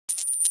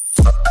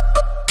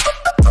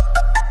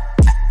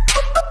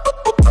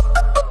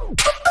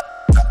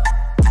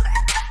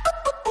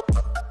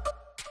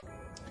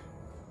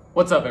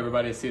What's up,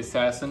 everybody? It's the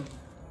Assassin.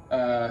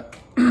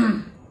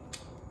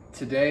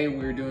 Today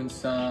we're doing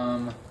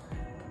some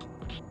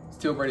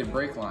steel braided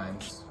brake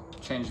lines,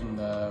 changing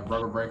the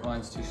rubber brake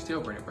lines to steel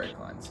braided brake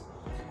lines.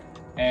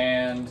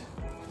 And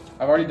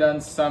I've already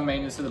done some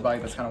maintenance to the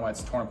bike. That's kind of why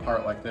it's torn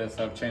apart like this.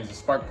 I've changed the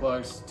spark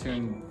plugs,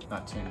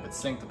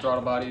 synced the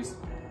throttle bodies,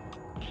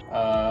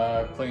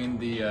 cleaned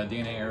the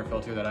DNA air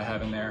filter that I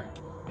have in there.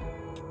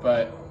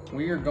 But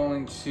we are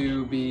going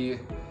to be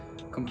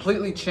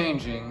completely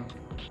changing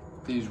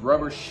these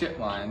rubber shit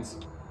lines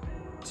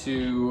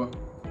to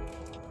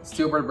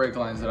steel braided brake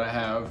lines that I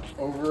have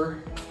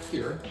over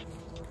here.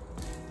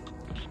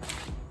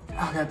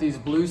 I got these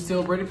blue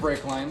steel braided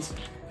brake lines,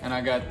 and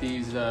I got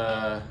these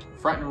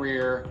front and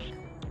rear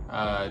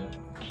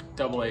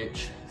double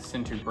H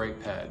sintered brake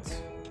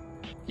pads.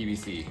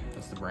 EBC,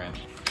 that's the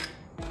brand.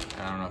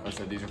 And I don't know if I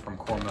said these are from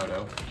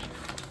Cormoto.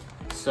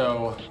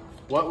 So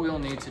what we'll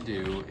need to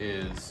do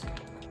is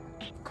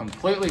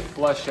completely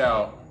flush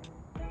out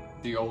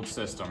the old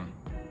system,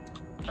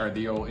 or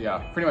the old,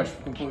 pretty much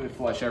completely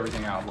flush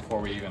everything out before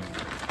we even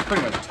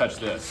pretty much touch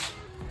this.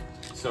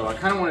 So I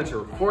kind of wanted to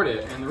record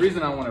it, and the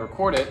reason I want to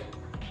record it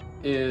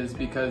is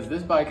because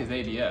this bike is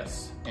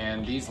ABS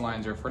and these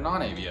lines are for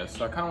non-ABS.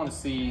 So I kind of want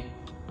to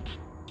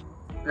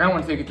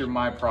take you through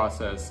my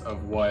process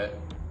of what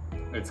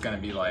it's going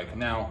to be like.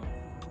 Now,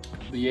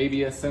 the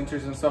ABS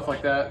sensors and stuff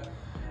like that,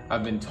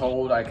 I've been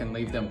told I can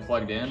leave them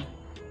plugged in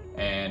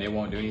and it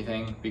won't do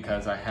anything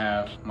because I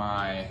have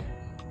my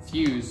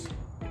fuse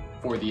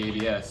for the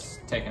ABS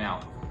taken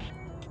out,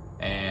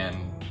 and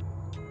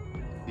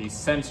these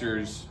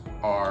sensors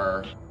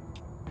are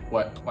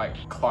what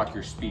clock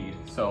your speed.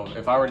 So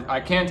if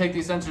I can take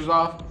these sensors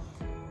off,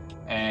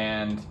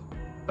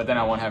 but then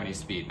I won't have any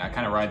speed. And I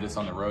kind of ride this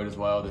on the road as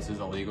well. This is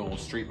a legal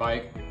street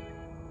bike,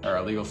 or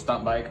a legal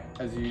stunt bike,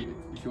 if you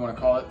want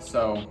to call it.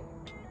 So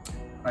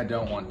I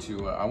don't want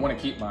to. I want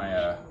to keep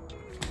my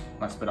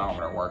my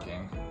speedometer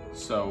working.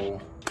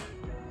 So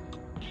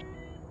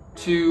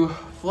to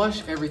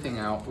flush everything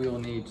out, we will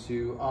need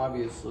to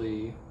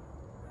obviously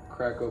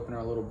crack open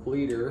our little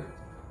bleeder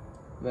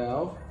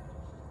valve.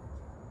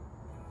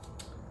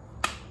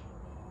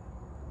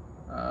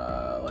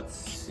 Let's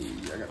see,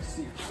 I gotta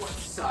see what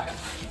side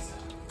it is.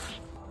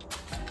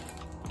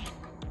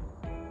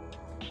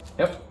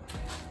 Yep,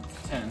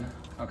 it's 10.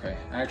 Okay,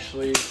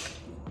 actually,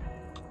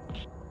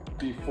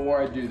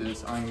 before I do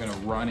this, I'm gonna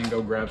run and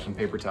go grab some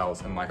paper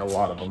towels, and like a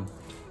lot of them.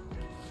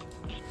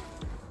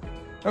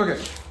 Okay.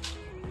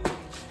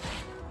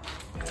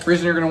 The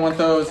reason you're gonna want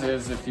those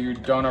is, if you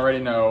don't already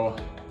know,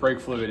 brake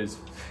fluid is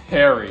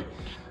very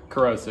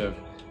corrosive.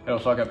 It'll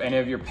fuck up any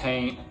of your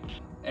paint,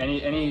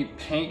 any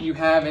paint you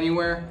have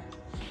anywhere,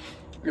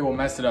 it will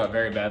mess it up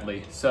very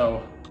badly.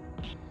 So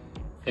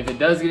if it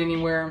does get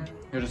anywhere,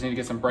 you'll just need to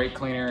get some brake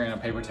cleaner and a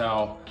paper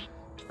towel,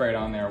 spray it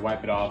on there,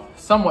 wipe it off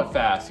somewhat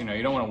fast. You know,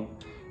 you don't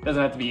want to, it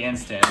doesn't have to be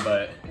instant,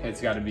 but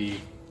it's got to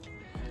be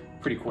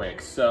pretty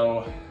quick.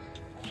 So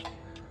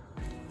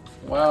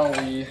while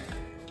we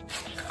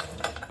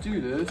do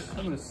this,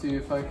 I'm gonna see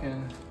if I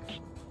can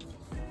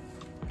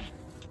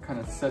kind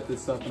of set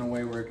this up in a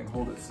way where it can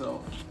hold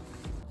itself.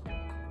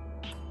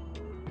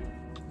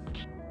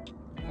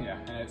 Yeah,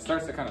 and it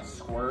starts to kind of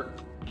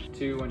squirt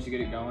too once you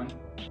get it going.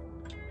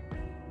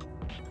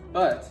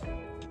 But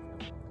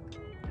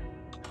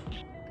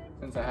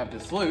since I have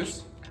this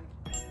loose,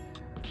 I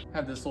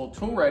have this little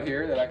tool right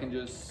here that I can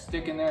just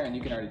stick in there, and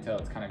you can already tell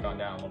it's kind of gone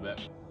down a little bit.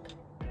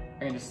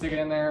 I can just stick it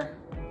in there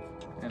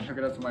and hook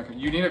it up to my,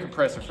 you need a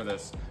compressor for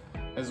this.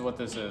 This is what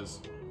this is.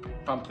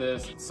 Pump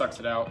this, it sucks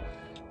it out.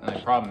 And the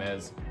problem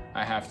is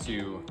I have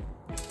to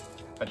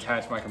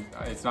attach my,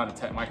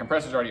 my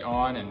compressor's already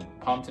on and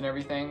pumped and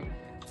everything,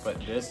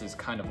 but this is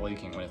kind of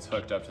leaking when it's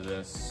hooked up to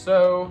this.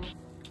 So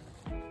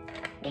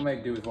we'll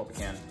make do with what we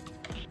can.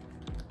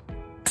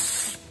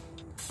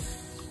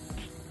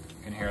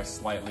 You can hear a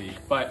slight leak,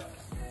 but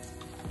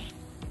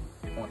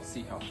I want to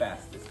see how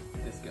fast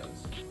this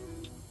goes.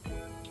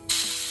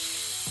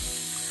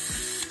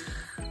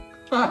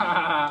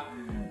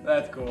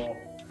 That's cool.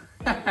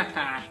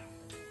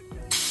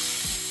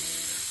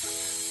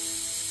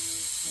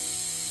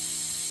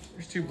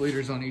 There's 2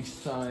 bleeders on each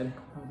side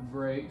of the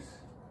brakes.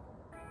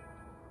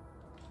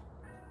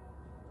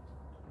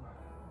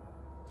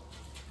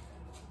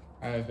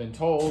 I've been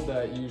told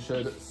that you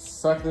should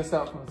suck this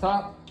out from the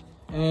top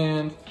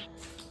and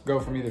go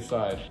from either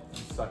side and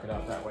suck it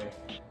out that way.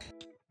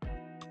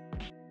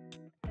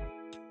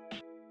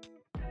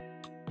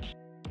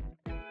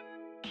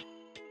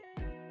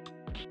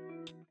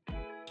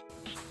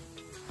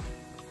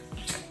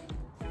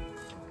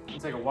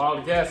 Take a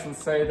wild guess and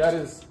say that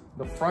is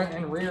the front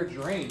and rear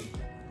drain.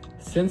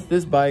 Since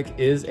this bike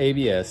is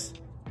ABS,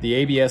 the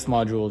ABS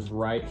module is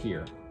right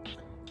here.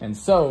 And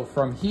so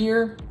from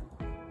here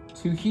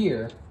to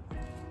here,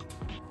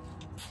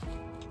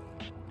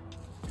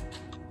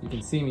 you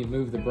can see me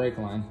move the brake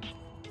line.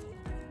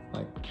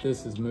 Like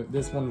this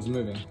one's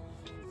moving.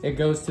 It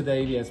goes to the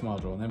ABS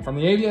module. And then from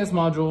the ABS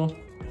module,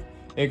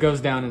 it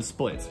goes down and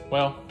splits.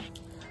 Well,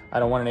 I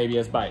don't want an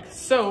ABS bike.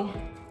 So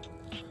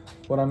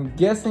what I'm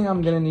guessing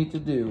I'm gonna need to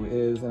do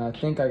is, and I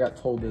think I got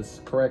told this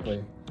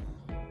correctly,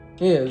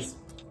 is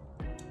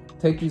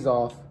take these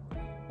off,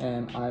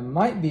 and I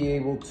might be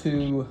able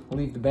to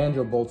leave the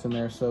banjo bolts in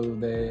there so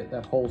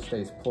that hole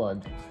stays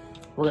plugged.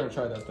 We're gonna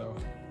try that though.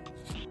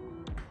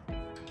 There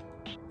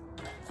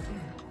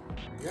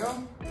we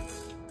go.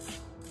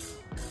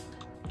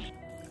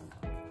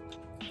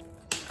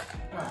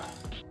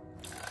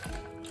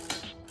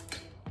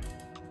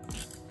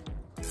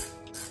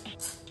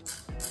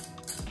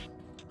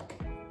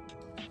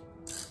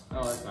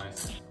 Oh, that's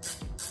nice.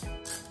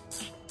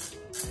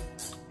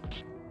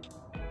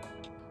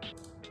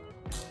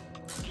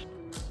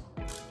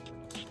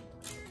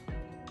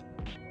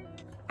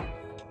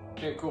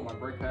 Okay, cool. My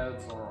brake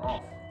pads are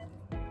off.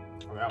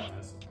 Oh, that one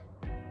is.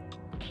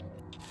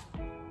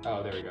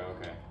 Oh, there we go.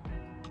 Okay.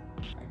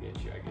 I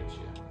get you. I get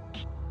you.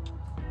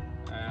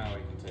 Now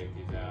we can take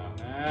these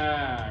out.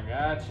 Ah, I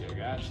got you. I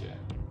got you.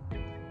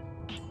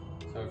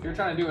 So if you're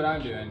trying to do what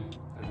I'm doing,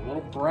 there's a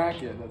little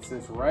bracket that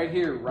sits right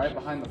here, right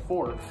behind the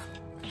fork.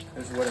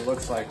 This is what it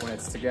looks like when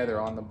it's together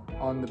on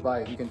the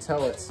bike. You can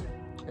tell it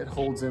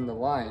holds in the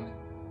line,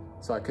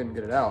 so I couldn't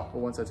get it out. But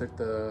once I took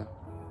the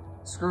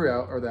screw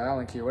out, or the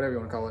Allen key, or whatever you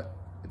want to call it,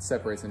 it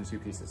separates into two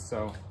pieces.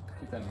 So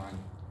keep that in mind.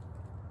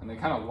 And they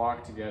kind of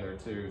lock together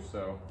too.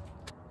 So.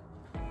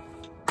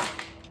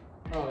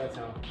 Oh, that's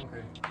how.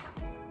 Okay.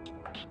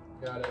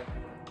 Got it.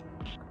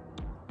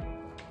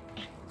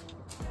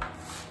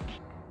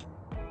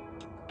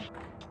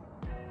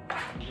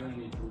 I'm gonna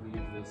need to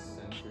leave this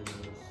sensor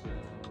though, so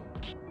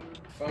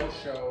faux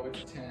show,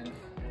 it's 10.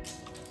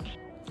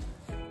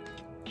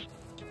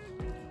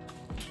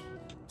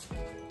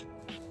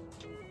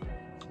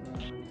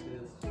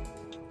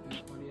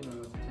 What do you know,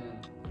 it's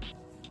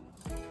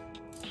 10.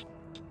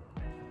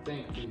 I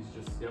think these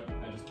just, yep,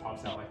 that just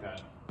pops out like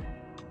that.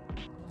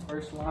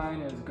 First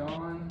line is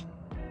gone.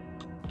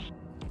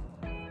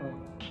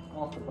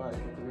 Off the bike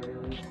at the very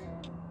least.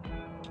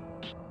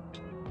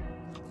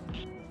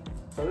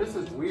 So this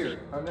is weird.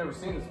 I've never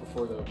seen this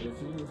before though. But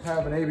if you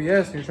have an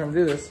ABS and you're trying to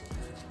do this,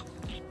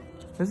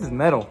 this is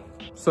metal.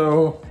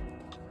 So,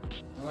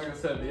 like I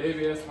said, the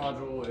ABS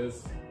module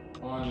is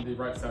on the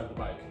right side of the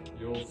bike.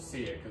 You'll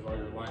see it because all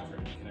your lines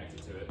are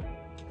connected to it.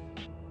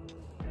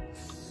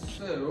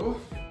 So,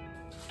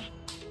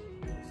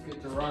 let's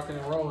get to rocking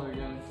and rolling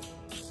again.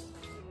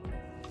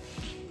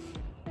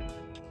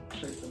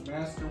 Take the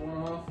master one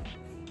off.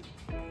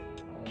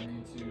 I'll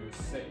need to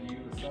set you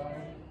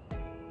aside.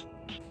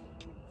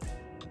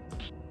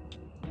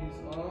 These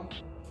off.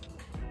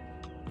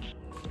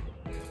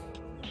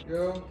 There we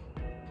go.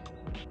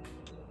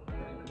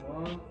 Crank them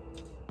on.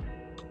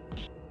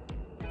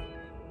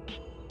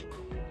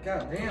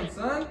 God damn,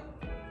 son.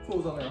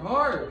 Fool's on there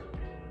hard.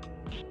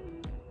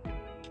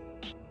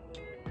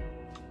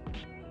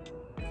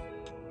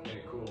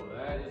 Okay, cool.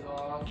 That is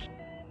off.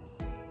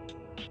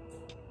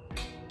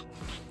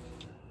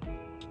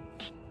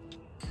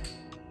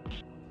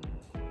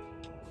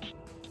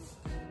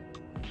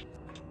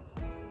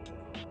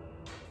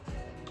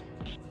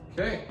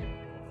 Okay,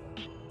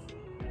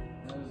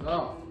 that is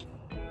off.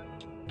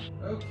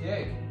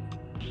 Okay,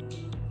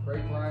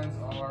 brake lines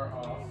are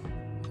off.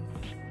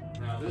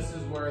 Now this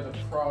is where the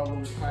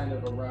problem kind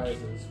of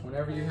arises.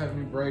 Whenever you have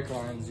new brake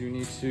lines, you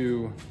need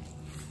to,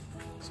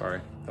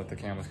 sorry, thought the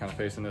camera's kind of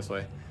facing this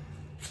way.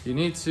 You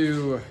need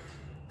to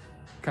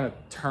kind of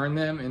turn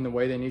them in the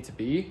way they need to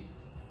be.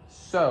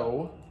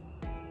 So,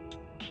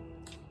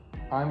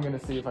 I'm gonna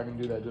see if I can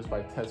do that just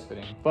by test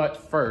fitting. But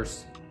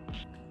first,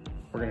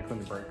 we're gonna clean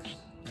the brakes.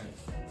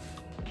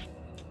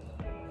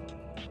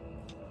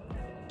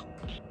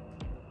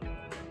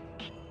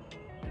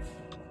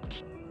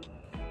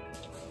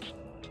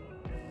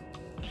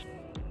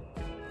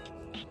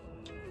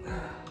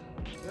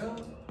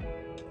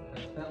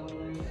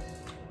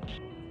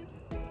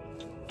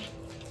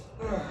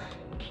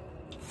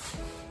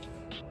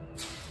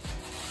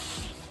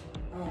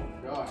 Oh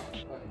god,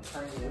 fucking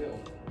turning the wheel.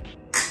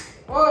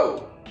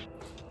 Whoa!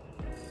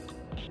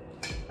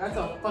 That's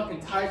how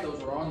fucking tight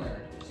those were on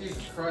there.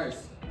 Jesus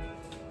Christ.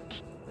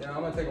 Yeah,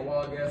 I'm gonna take a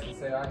wild guess and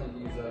say I need to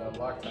use a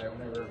Loctite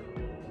whenever.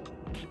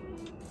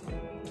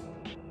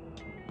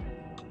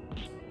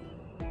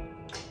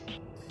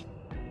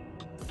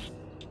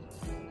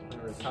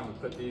 Whenever it's time to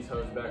put these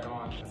hoses back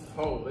on.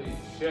 Holy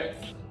shit.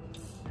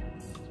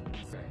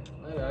 Okay,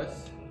 let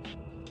us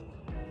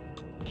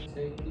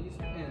take these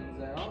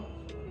pins out.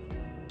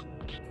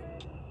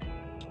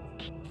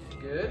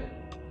 Good.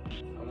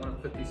 I want to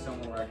put these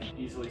somewhere where I can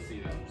easily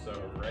see them. So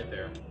right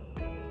there.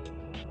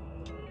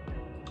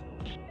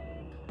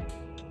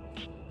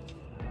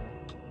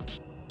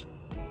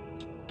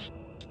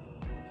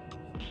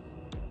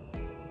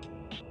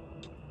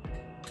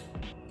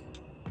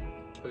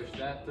 Push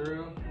that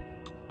through.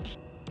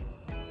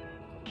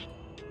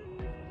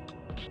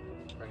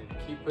 I need to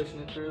keep pushing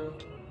it through.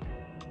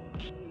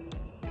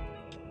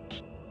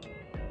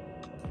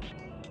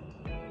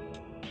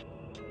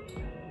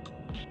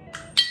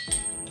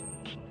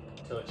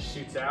 Until it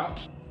shoots out.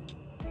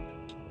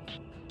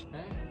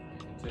 Okay, you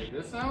can take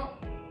this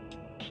out.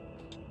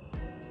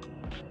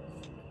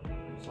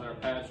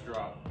 pads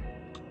drop.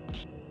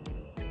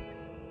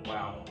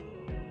 Wow.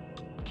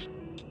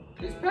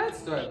 These pads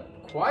still have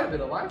quite a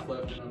bit of life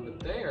left in them, but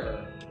they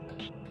are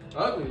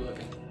ugly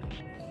looking.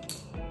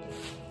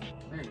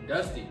 They're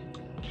dusty.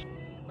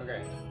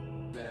 Okay,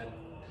 bad.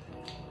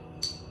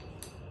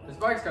 This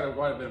bike's got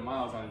quite a bit of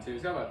miles on it too.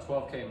 It's got about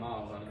 12K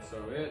miles on it, so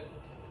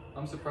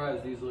I'm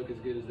surprised these look as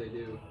good as they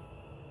do.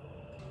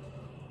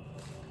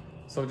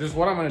 So just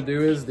what I'm gonna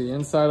do is the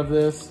inside of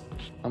this,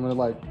 I'm gonna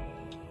like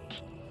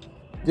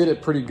get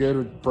it pretty good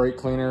with brake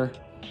cleaner.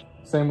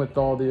 Same with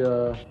all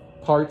the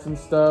parts and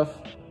stuff.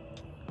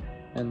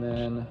 And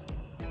then,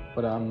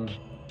 but I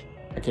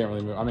can't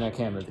really move. I mean, I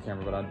can move the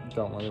camera, but I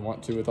don't really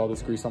want to with all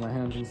this grease on my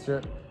hands and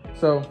shit.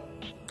 So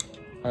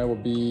I will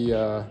be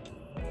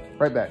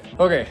right back.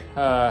 Okay,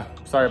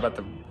 sorry about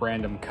the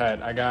random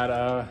cut. I got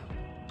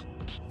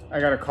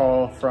a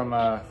call from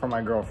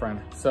my girlfriend.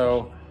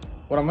 So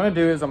what I'm gonna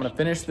do is I'm gonna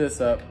finish this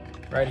up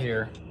right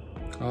here.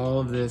 All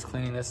of this,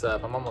 cleaning this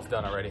up. I'm almost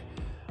done already.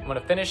 I'm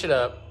gonna finish it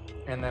up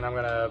and then I'm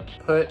gonna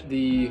put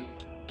the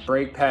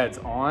brake pads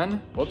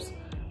on. Whoops.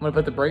 I'm gonna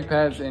put the brake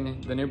pads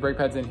in, the new brake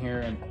pads in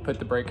here and put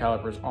the brake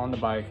calipers on the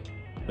bike.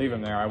 Leave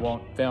them there. I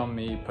won't film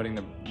me putting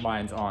the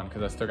lines on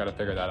because I still gotta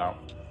figure that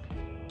out.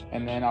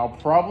 And then I'll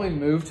probably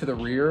move to the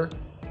rear,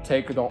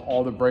 take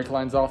all the brake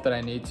lines off that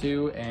I need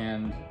to,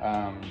 and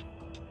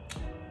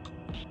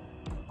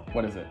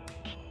what is it?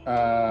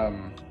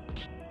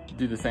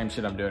 Do the same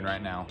shit I'm doing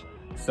right now.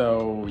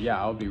 So yeah,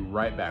 I'll be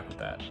right back with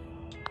that.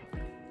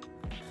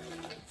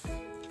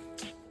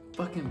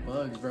 Fucking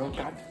bugs, bro.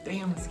 God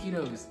damn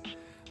mosquitoes.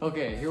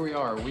 Okay, here we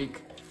are, a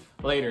week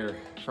later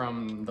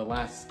from the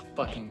last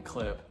fucking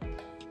clip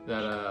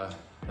that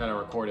I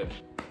recorded.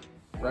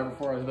 Right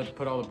before I was about to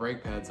put all the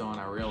brake pads on,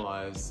 I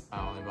realized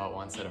I only bought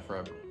one set of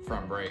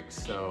front brakes.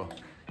 So,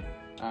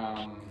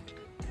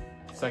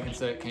 second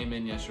set came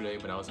in yesterday,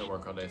 but I was at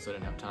work all day, so I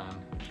didn't have time.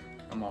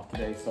 I'm off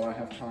today, so I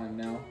have time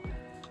now.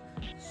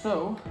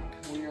 So,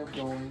 we are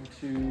going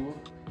to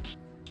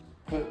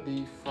put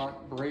the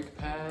front brake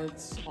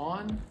pads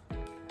on,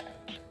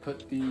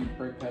 put the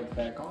brake pads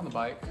back on the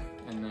bike,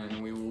 and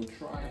then we will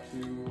try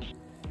to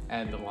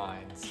add the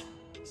lines.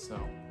 So,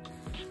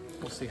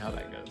 we'll see how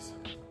that goes.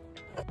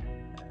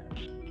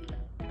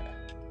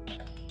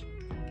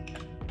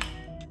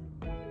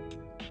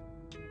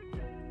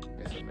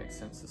 Guess it makes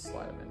sense to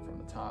slide them in from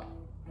the top.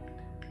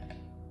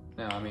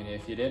 Now, I mean,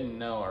 if you didn't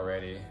know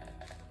already,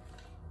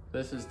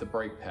 this is the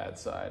brake pad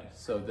side,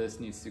 so this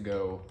needs to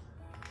go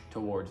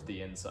towards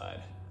the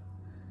inside.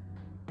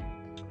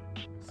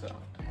 So,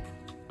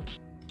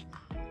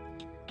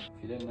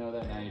 if you didn't know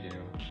that, now you do.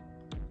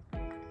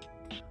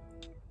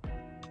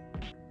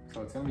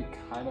 So it's gonna be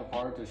kind of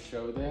hard to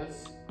show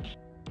this,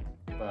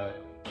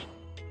 but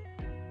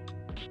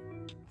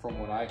from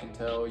what I can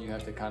tell, you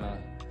have to kind of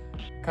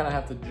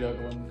have to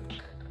juggle them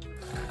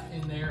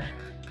in there,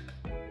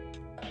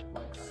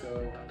 like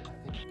so.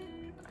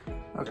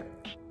 Okay,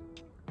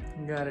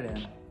 got it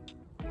in.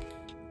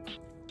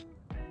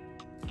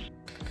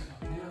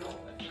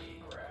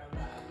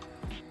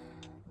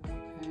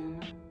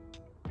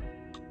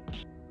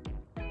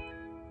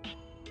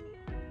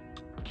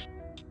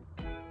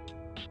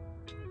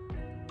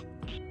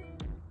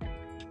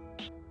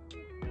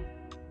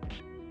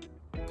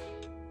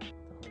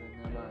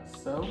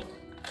 So,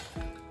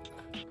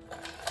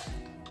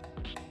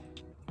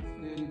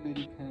 itty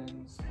bitty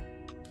pins.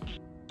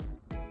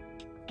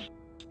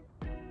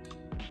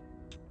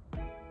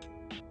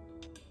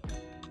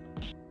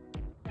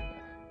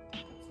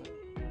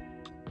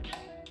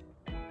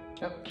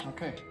 Yep,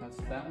 okay, that's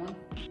that one.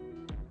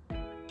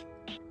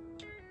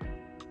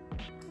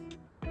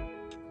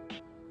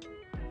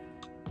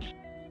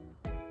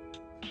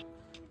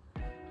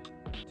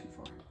 Too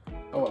far.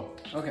 Oh well,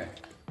 okay.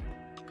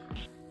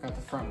 Got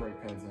the front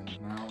brake pads in.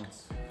 Now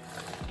let's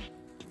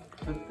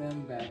put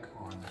them back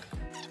on.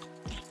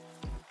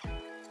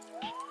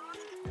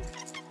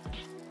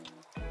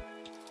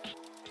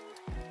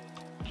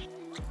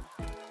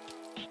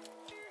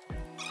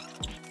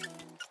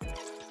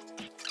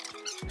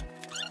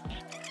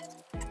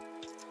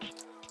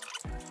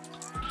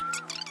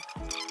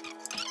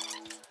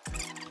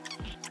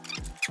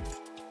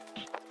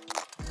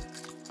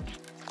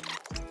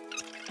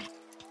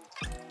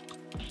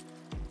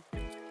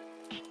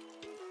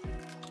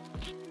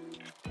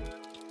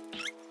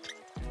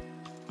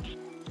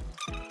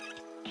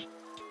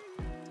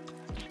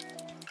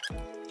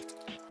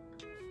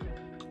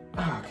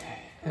 Okay,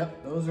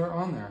 yep, those are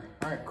on there.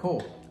 All right,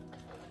 cool.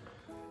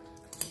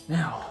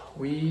 Now,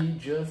 we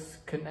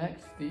just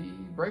connect the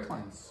brake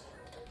lines.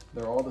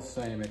 They're all the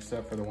same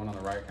except for the one on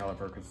the right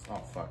caliper, because,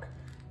 oh fuck.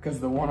 Because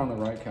the one on the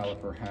right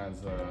caliper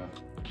has a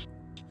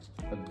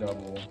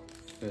double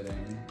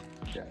fitting.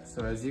 Yeah,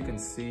 so as you can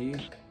see,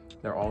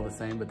 they're all the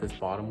same, but this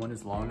bottom one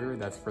is longer.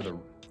 That's for the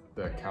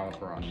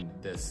caliper on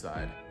this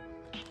side.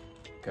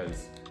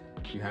 Because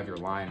you have your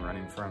line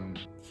running from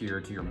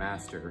here to your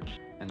master,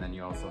 and then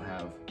you also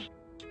have,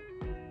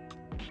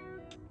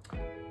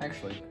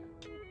 actually,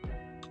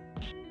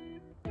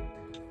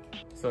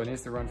 so it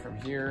needs to run from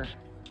here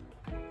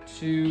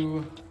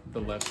to the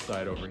left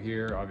side over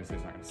here. Obviously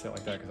it's not gonna sit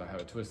like that because I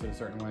have it twisted a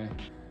certain way.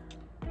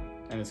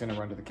 And it's gonna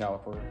run to the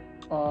caliper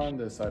on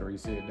this side where you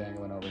see it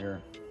dangling over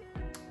here.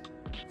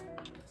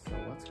 So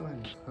let's go ahead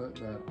and put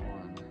that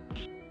on.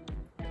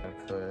 I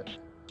put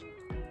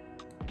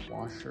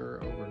washer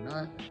over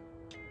nut.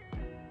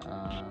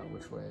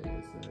 Which way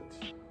is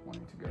it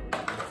wanting to go?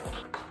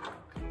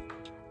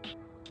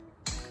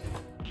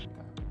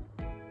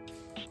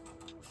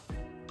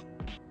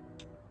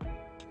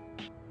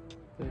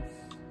 This.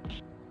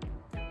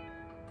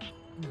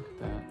 Like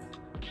that.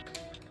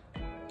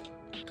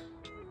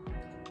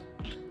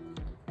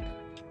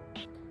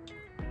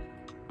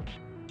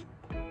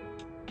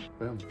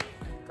 Boom.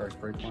 First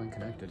brake line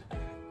connected.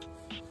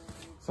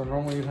 So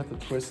normally you'd have to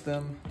twist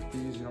them.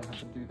 These you don't have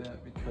to do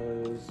that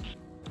because,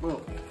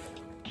 well,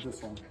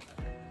 this one.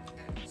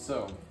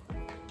 So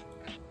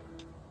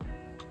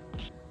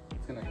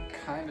it's gonna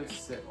kind of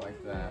sit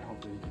like that.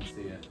 Hopefully you can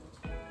see it.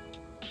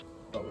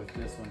 But with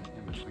this one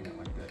in between it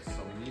like this.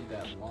 So we need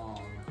that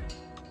long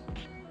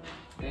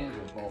banjo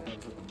bolt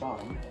that's at the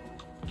bottom.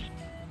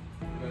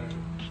 We're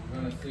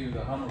gonna see if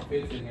the Hummer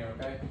fits in here,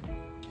 okay?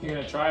 You're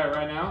gonna try it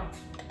right now?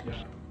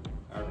 Yeah.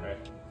 Okay.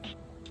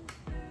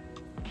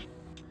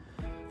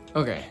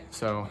 Okay,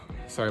 so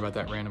sorry about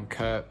that random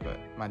cut, but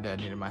my dad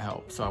needed my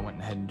help, so I went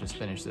ahead and just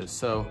finished this.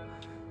 So,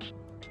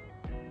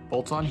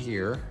 bolts on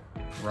here,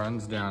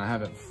 runs down. I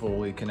haven't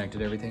fully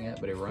connected everything yet,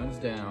 but it runs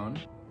down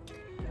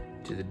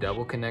to the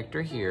double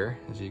connector here,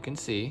 as you can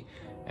see,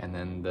 and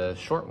then the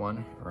short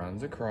one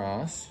runs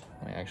across.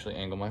 I actually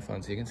angle my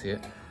phone so you can see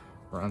it.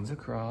 Runs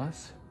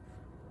across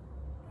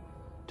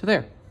to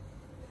there.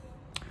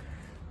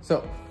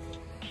 So,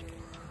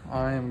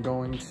 I am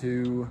going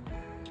to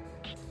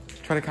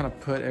try to kind of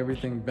put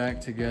everything back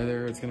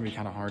together. It's gonna be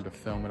kind of hard to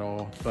film it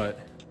all, but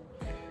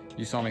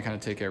you saw me kind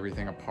of take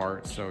everything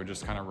apart, so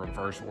just kind of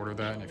reverse order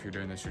that. And if you're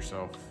doing this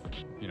yourself,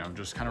 you know,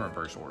 just kind of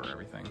reverse order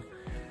everything.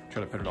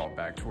 Try to put it all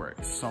back to where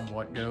it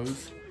somewhat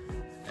goes,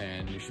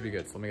 and you should be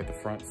good. So let me get the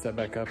front set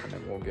back up, and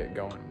then we'll get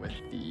going with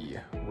the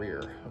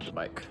rear of the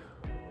bike.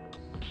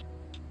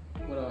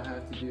 What I'll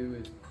have to do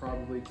is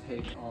probably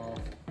take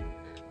off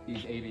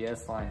these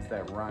ABS lines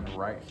that run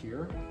right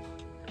here.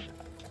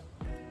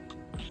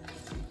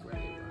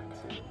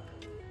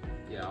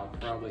 Yeah, I'll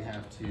probably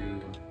have to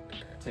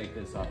take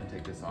this off and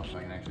take this off so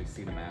I can actually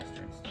see the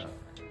master and stuff.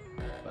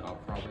 But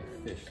I'll probably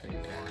fish these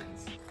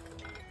lines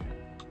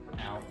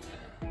out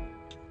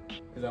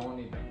because I won't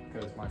need them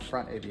because my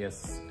front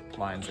ABS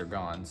lines are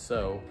gone.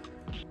 So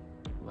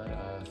let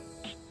us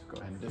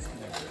go ahead and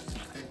disconnect this. I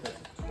think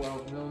that's a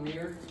 12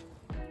 millimeter.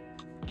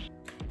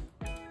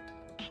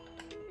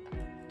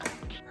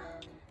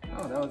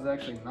 Oh, that was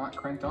actually not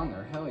cranked on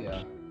there. Hell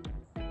yeah.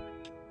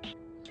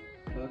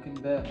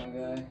 Fucking bet, my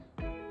guy.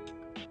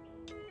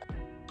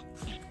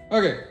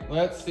 Okay,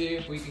 let's see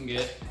if we can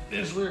get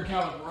this rear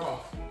caliper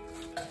off.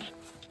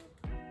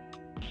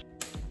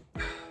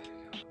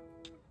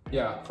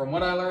 Yeah, from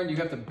what I learned, you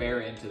have to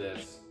bear into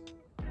this.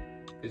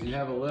 Because you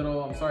have a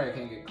little, I'm sorry I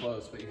can't get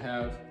close, but you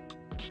have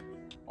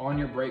on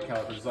your brake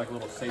calipers, it's like a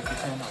little safety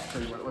pin. I'll show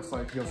you what it looks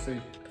like, you'll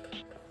see.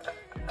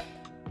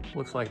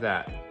 Looks like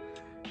that.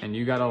 And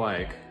you gotta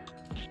like,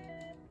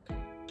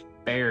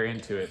 bear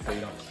into it so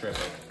you don't strip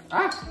it.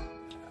 Ah!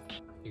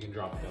 You can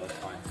drop it though, that's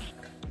fine.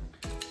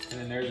 And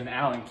then there's an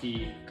Allen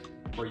key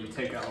where you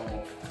take that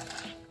little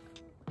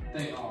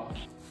thing off.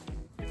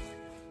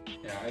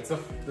 Yeah,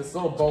 this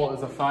little bolt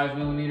is a 5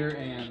 millimeter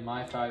and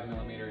my 5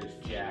 millimeter is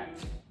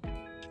jacked.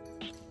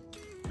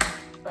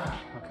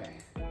 Okay.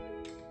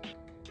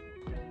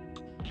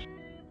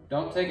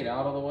 Don't take it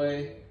out of the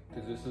way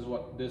because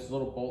this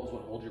little bolt is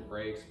what holds your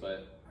brakes,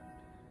 but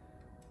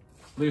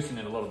loosen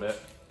it a little bit.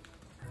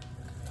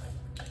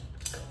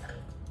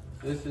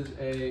 This is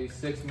a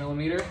 6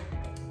 millimeter.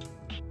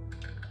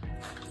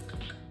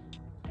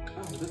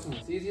 Oh, this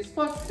one's easy as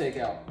fuck to take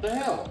out. What the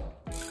hell?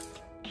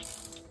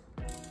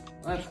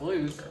 That's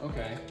loose.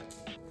 Okay.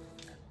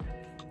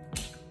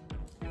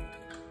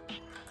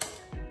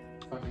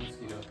 Fucking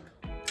mosquito.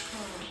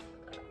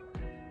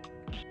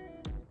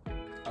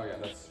 Oh yeah,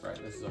 that's right.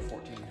 This is a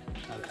 14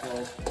 out of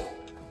 12.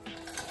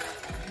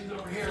 He's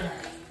over here.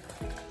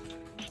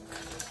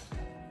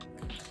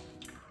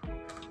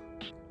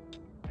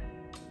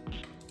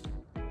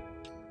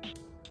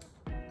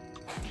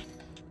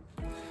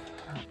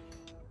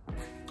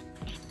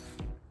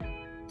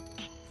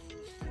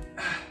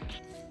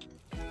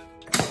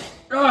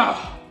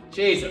 Oh,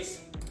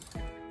 Jesus.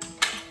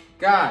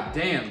 God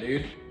damn,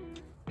 dude.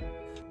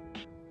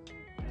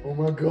 Oh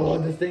my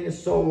God, this thing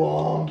is so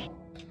long.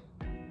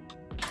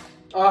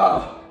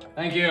 Oh,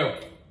 thank you.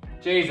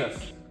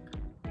 Jesus.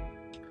 Let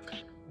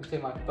me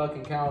take my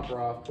fucking caliper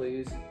off,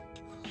 please.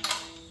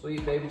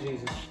 Sweet baby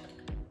Jesus.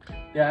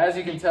 Yeah, as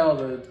you can tell,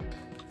 the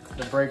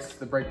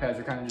brake pads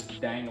are kind of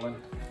just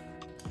dangling.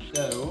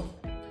 So,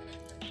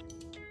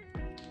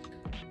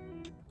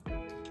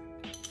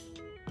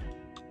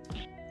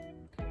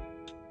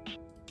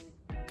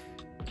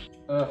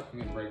 ugh, I'm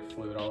getting brake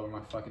fluid all over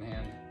my fucking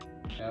hand.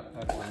 Yep,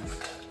 that's loose.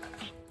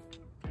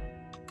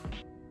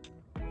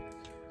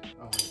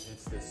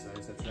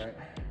 right?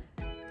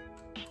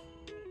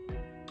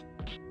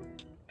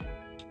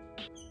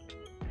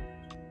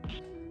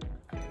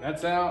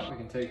 That's out. We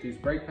can take these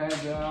brake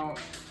pads out.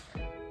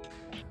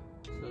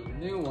 So the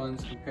new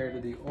ones compared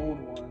to the old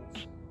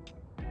ones.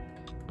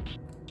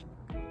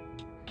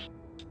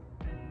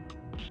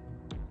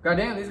 God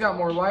damn, these got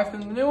more life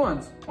than the new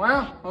ones.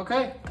 Wow,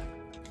 okay.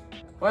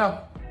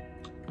 Well,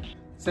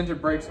 sintered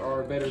brakes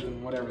are better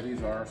than whatever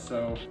these are,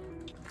 so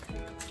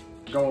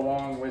go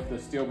along with the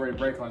steel braided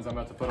brake lines I'm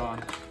about to put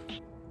on.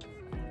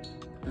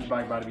 This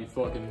bike about to be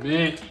fucking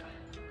mint.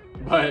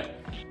 But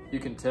you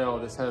can tell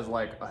this has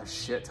like a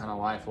shit ton of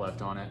life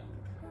left on it.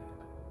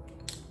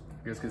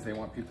 I guess because they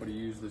want people to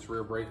use this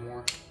rear brake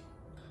more.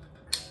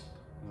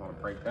 A lot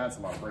of brake, that's a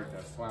lot of brake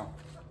dust, wow.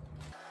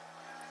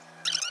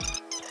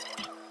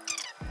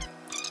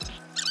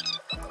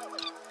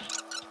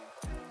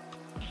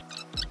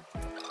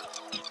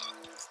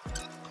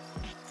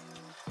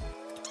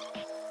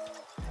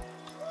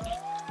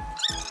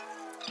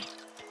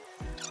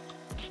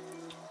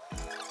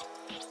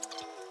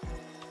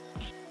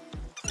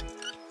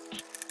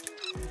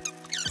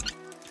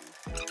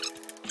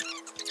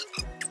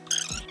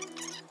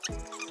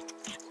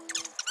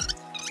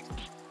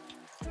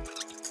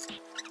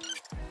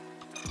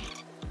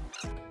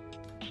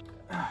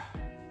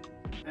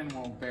 And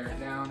we'll bear it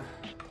down.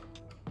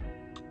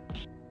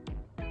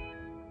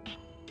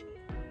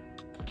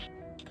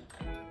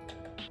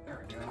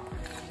 There we go.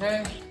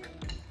 Okay,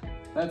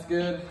 that's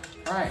good.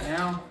 All right,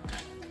 now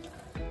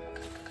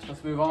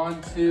let's move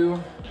on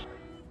to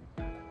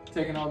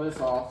taking all this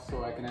off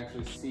so I can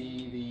actually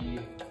see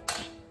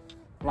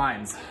the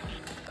lines.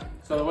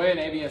 So the way an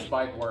ABS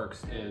bike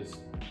works is,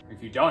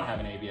 if you don't have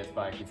an ABS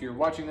bike, if you're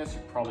watching this,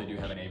 you probably do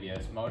have an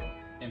ABS mode,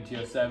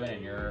 MT07,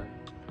 and you're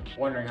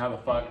wondering how the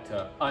fuck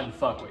to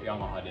unfuck what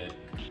Yamaha did.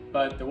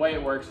 But the way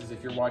it works is,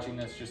 if you're watching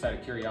this just out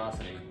of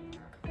curiosity,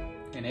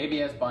 an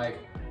ABS bike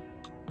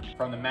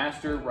from the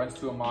master runs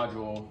to a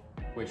module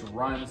which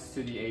runs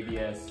to the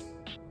ABS,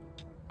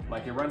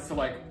 like it runs to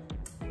like,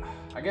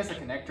 I guess a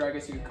connector, I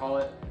guess you could call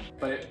it,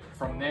 but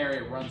from there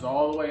it runs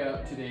all the way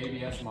up to the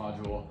ABS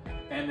module,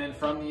 and then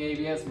from the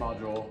ABS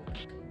module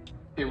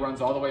it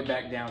runs all the way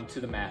back down to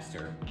the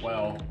master.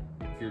 Well,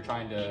 if you're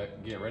trying to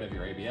get rid of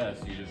your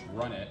ABS, you just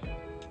run it,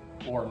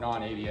 or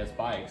non-ABS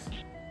bikes,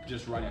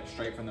 just run it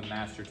straight from the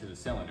master to the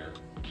cylinder,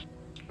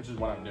 which is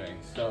what I'm doing.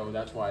 So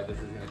that's why this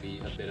is going to be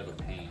a bit of a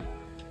pain.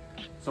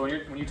 So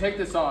when you take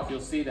this off, you'll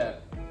see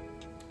that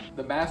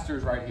the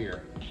master's right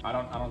here. I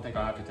don't think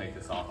I'll have to take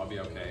this off. I'll be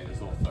okay,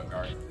 this little foot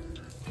guard.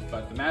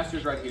 But the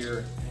master's right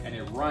here, and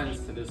it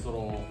runs to this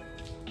little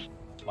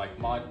I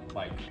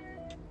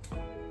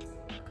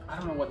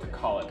don't know what to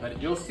call it,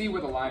 but you'll see where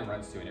the line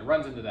runs to, and it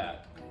runs into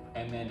that.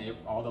 And then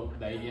all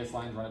the ABS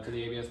lines run up to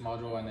the ABS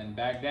module, and then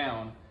back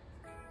down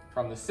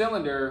from the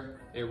cylinder,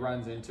 it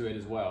runs into it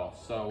as well.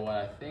 So what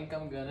I think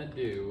I'm gonna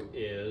do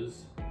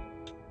is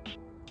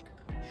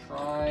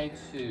try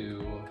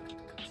to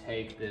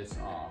take this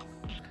off.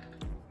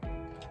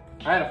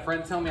 I had a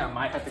friend tell me I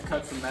might have to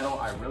cut some metal.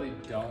 I really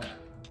don't.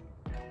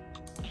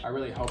 I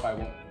really hope I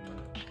won't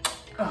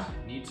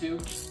need to.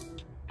 So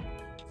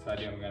I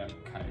do, I'm gonna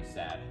kind of be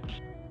sad.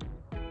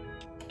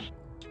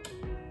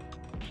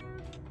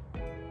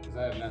 Because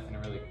I have nothing to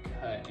really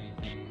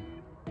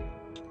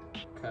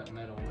cut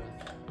metal with.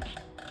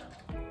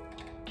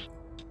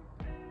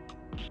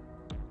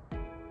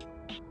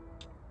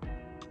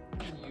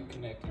 What are you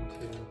connecting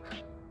to?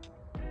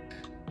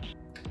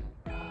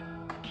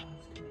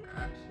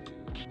 Let's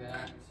connect to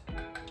that.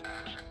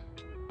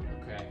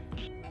 Okay.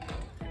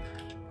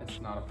 That's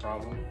not a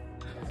problem.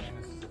 I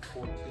think this is a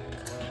 14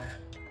 as well.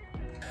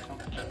 Oh,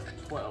 that's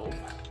a 12.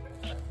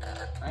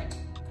 Alright.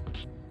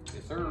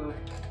 Yes, sir.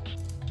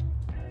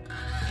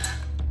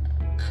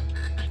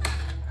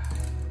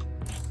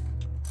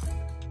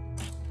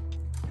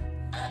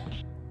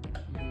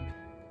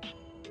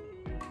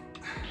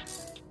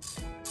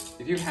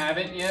 If you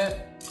haven't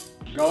yet,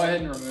 go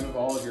ahead and remove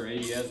all of your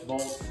ABS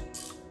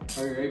bolts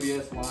or your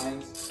ABS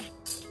lines.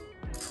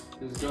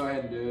 Just go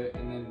ahead and do it,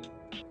 and then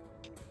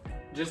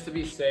just to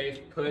be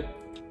safe, put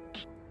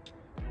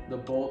the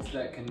bolts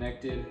that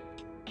connected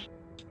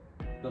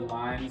the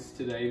lines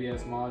to the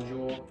ABS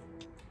module,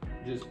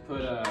 just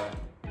put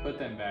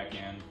them back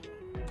in.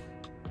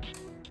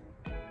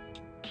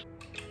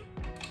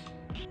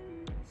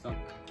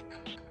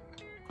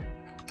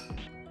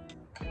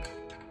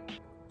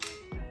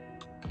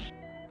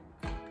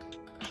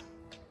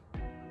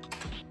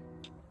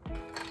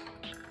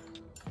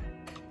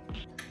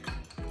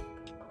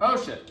 Oh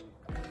shit.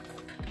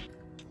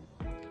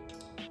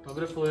 A little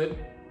bit of fluid,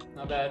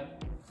 not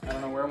bad. I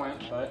don't know where it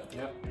went, but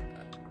yep.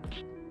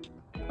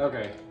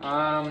 Okay,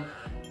 there's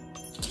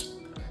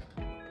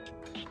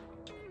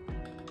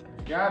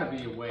gotta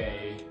be a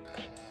way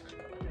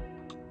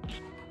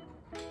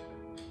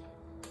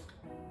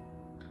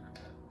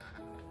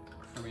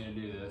for me to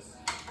do this.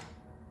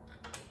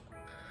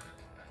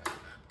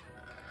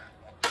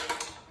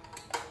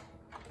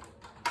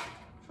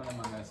 Which one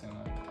am I messing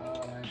with?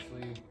 Oh, I'm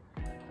actually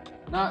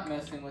not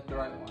messing with the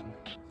right one.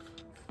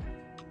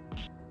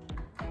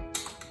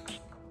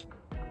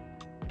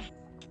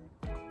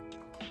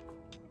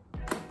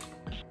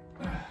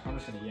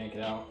 just gonna yank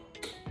it out.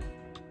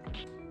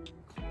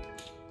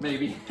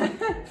 Maybe.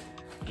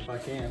 If I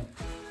can.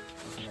 I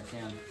think I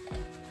can.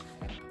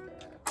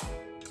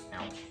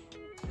 Ouch.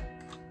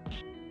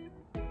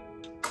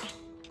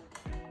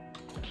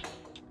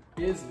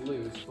 It is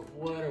loose, but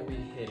what are we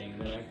hitting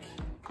that I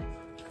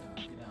can't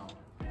get out?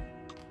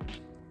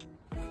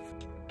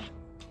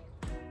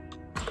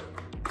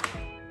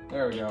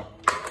 There we go.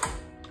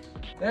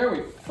 There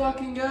we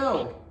fucking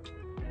go.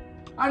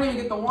 I didn't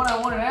even get the one I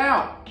wanted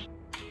out.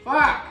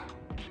 Fuck.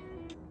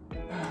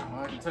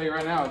 Well, I can tell you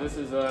right now, this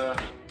is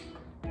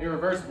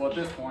irreversible at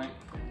this point.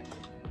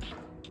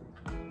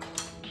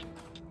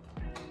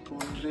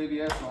 Pulling these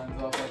ABS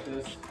lines off like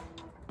this.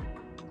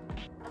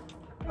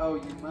 Oh,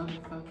 you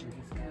motherfucker,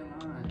 just come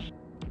on.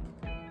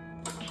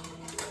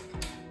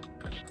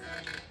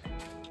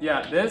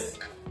 Yeah, this,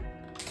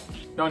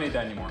 don't need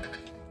that anymore.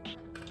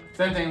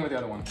 Same thing with the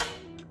other one.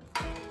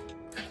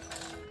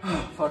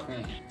 Fuck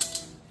me.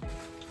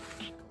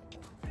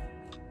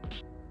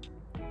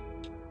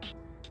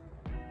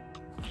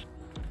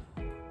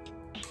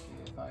 See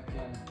if I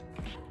can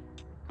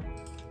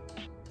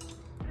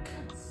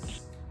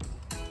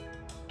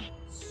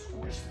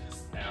squish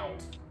this out.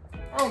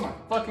 Oh my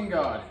fucking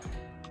God.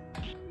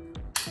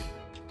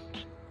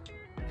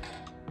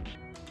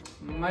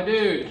 My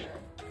dude.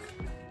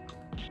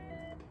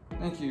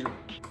 Thank you.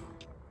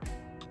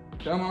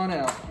 Come on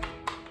out.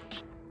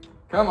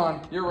 Come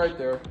on, you're right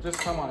there. Just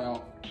come on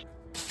out.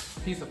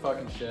 Piece of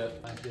fucking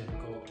shit. That's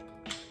difficult.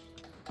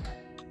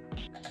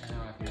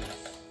 Now I can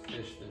just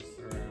fish this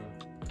through.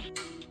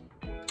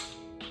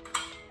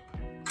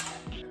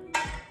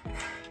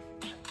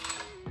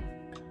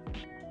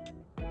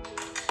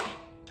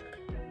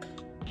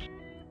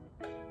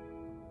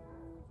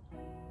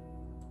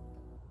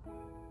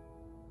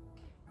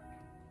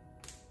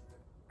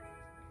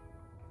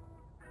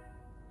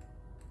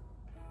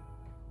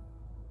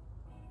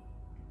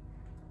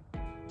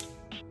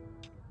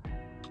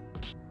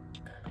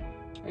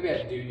 Maybe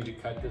I do need to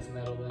cut this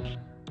metal then,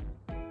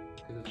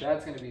 because if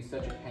that's going to be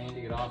such a pain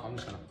to get off, I'm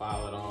just going to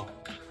file it off.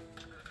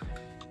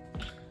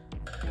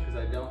 Because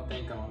I don't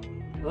think I'll need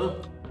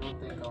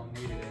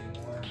it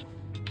anymore.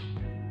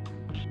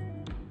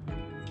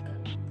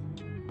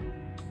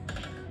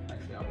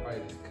 Actually, I'll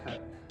probably just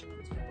cut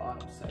this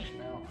bottom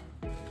section out.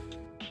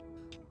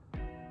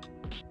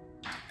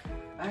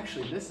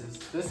 Actually, this is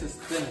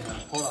thin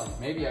enough. Hold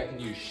on, maybe I can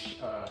use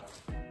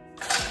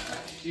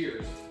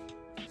shears.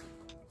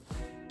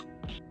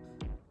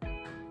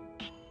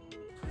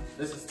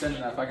 This is thin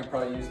enough. I can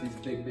probably use these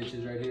big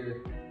bitches right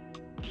here.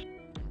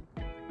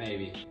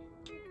 Maybe.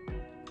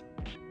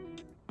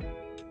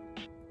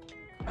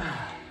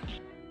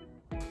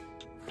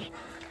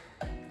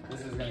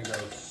 This is gonna go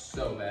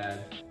so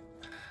bad.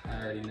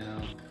 I already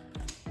know.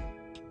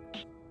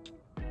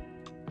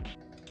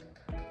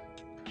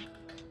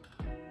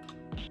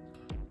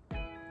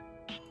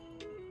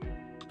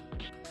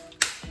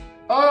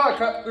 Oh, I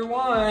cut through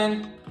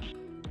one.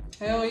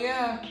 Hell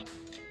yeah.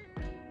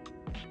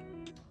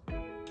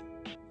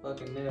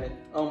 Fucking net.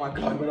 Oh my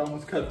God, but I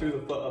almost cut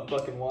through the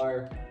fucking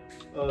wire.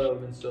 Oh, that would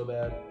have been so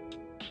bad.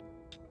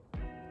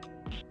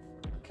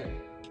 Okay,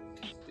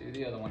 let's do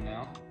the other one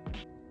now.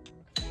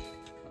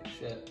 Oh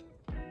shit.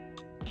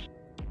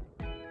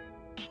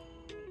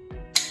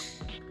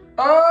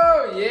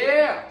 Oh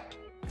yeah!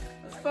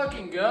 Let's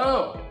fucking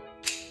go.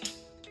 This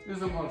is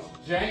the most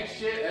jank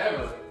shit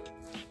ever.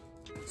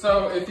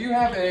 So if you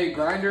have a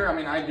grinder, I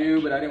mean I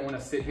do, but I didn't want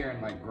to sit here and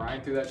like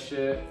grind through that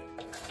shit.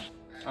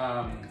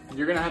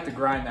 You're gonna have to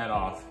grind that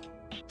off.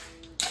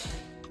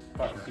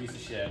 Fucking piece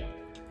of shit.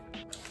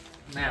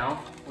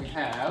 Now, we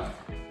have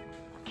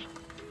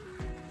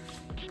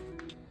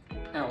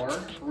our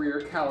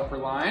rear caliper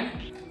line.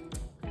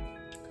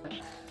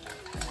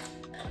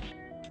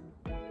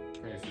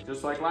 Okay, so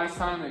just like last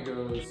time, it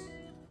goes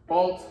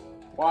bolt,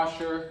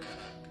 washer,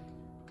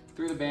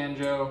 through the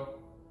banjo,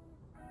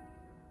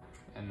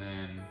 and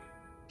then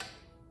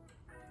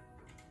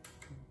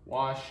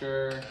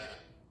washer,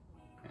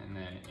 and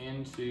then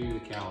into the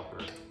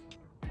caliper.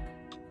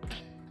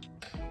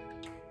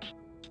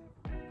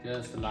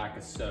 Just like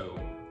so.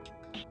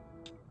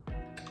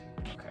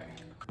 Okay.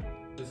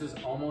 This is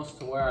almost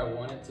to where I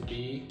want it to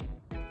be.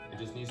 It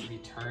just needs to be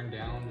turned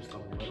down just a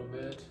little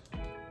bit. I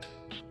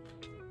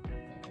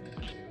think I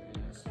need to do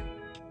is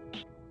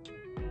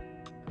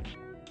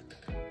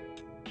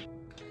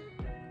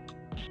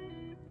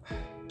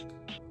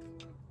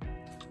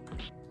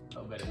a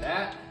little bit of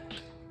that.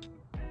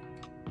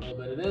 A little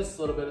bit of this, a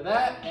little bit of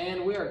that,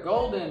 and we are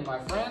golden, my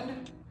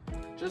friend.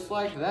 Just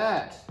like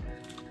that.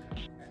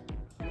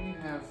 We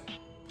have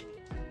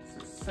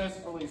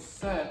successfully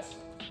set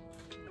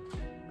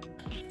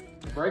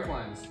the brake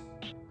lines.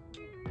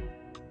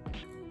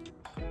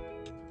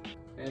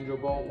 Banjo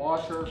bolt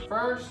washer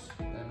first,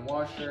 then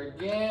washer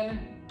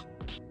again,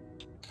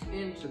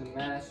 into the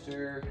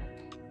master.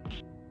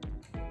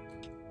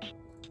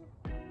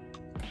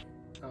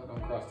 Oh,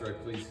 don't cross thread,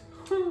 please.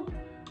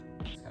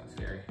 It's kind of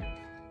scary.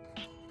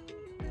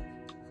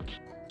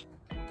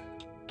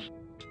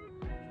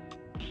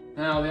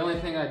 Now, the only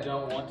thing I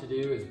don't want to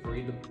do is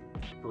bleed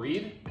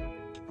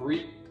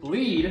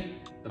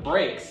the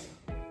brakes.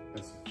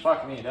 Because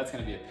fuck me, that's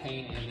gonna be a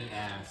pain in the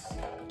ass.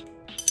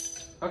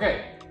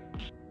 Okay,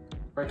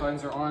 brake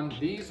lines are on.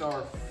 These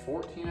are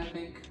 14, I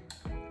think.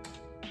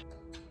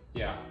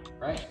 Yeah,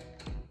 right?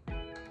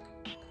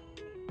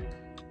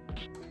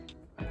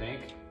 I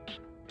think.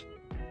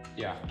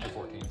 Yeah, they're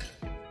 14.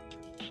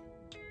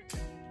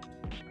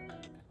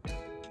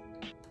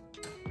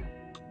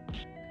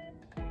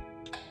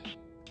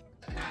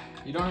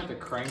 You don't have to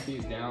crank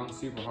these down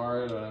super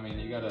hard, but I mean,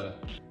 you gotta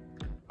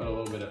put a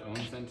little bit of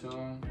oomph into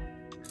them.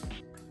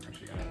 I'm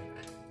actually gonna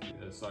do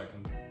this so I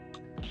can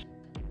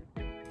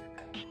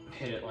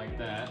hit it like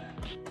that.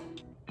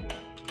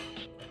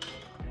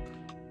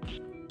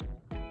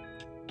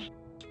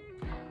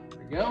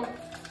 There we go.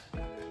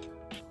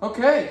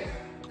 Okay,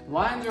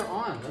 lines are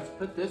on. Let's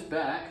put this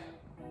back.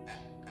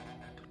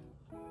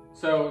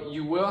 So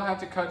you will have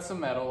to cut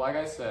some metal, like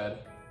I said.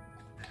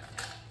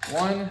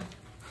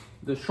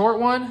 The short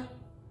one,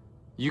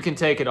 you can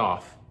take it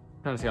off.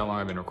 I'm trying to see how long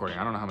I've been recording.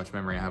 I don't know how much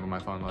memory I have on my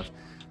phone left.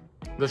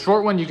 The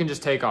short one, you can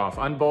just take off.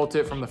 Unbolt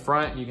it from the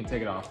front, and you can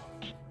take it off.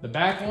 The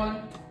back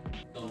one,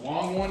 the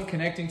long one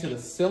connecting to the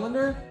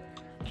cylinder,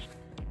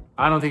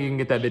 I don't think you can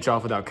get that bitch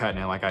off without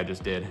cutting it like I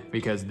just did.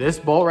 Because this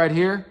bolt right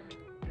here,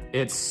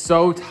 it's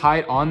so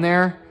tight on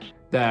there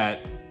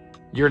that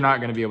you're not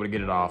gonna be able to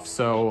get it off.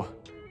 So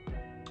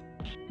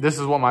this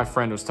is what my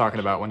friend was talking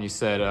about when he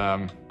said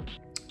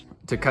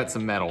to cut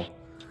some metal.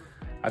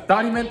 I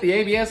thought he meant the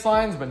ABS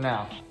lines, but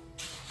no,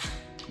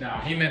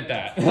 he meant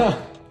that.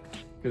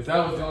 Because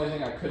that was the only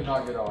thing I could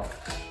not get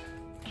off.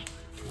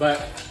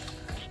 But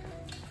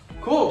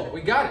cool,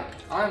 we got it.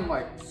 I'm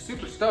like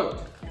super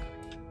stoked.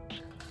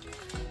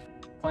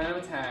 Plan of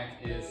attack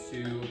is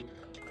to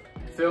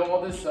fill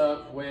all this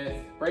up with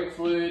brake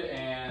fluid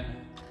and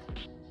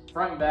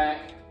front and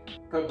back,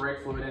 put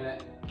brake fluid in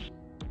it.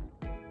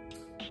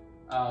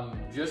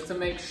 Just to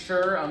make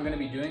sure I'm gonna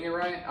be doing it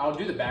right, I'll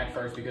do the back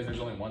first because there's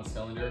only one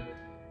cylinder.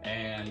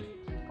 And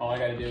all I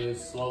gotta do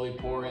is slowly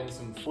pour in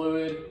some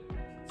fluid,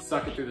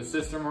 suck it through the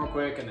system real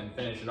quick, and then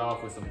finish it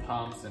off with some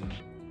pumps and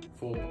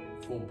full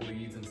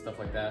bleeds and stuff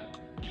like that.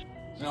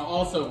 Now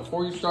also,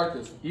 before you start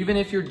this, even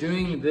if you're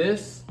doing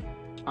this,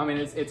 I mean,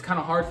 it's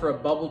kind of hard for a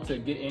bubble to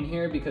get in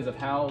here because of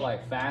how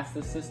like fast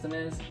this system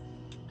is.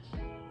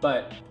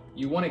 But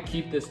you want to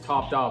keep this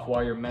topped off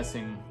while you're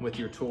messing with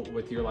your tool,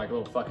 with your like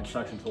little fucking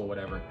suction tool,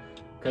 whatever.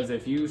 Because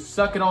if you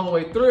suck it all the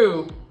way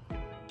through,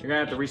 you're gonna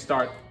have to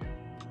restart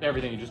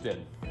everything you just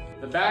did.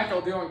 The back I'll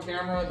do on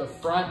camera, the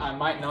front I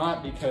might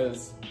not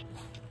because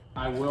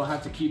I will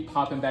have to keep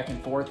popping back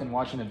and forth and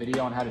watching a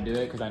video on how to do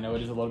it because I know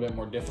it is a little bit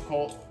more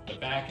difficult. The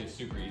back is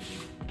super easy.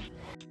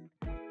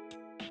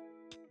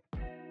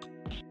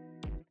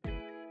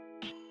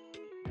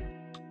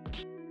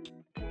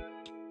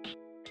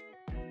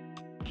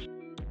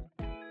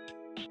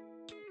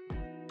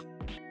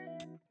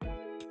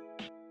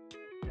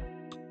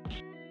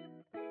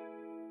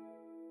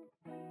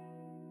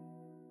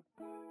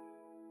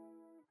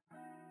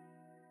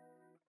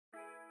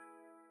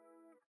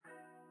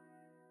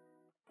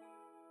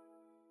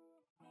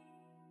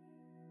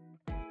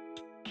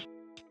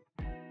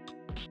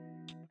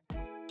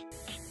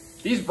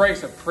 These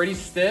brakes are pretty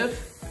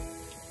stiff,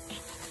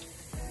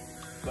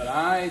 but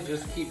I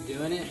just keep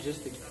doing it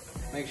just to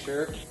make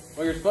sure.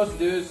 What you're supposed to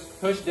do is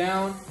push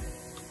down.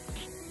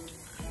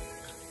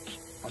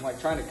 I'm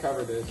like trying to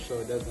cover this so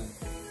it doesn't.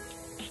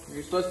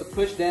 You're supposed to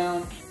push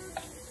down,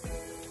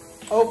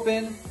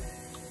 open,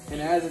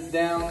 and as it's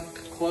down,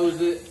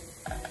 close it,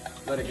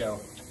 let it go.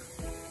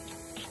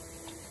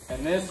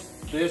 And this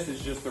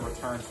is just the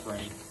return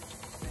spring,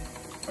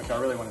 which I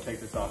really want to take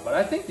this off. But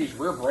I think these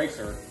rear brakes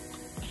are,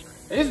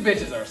 these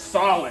bitches are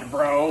solid,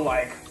 bro.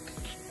 Like,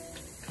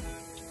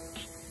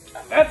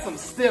 that's some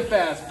stiff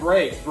ass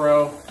brakes,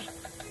 bro.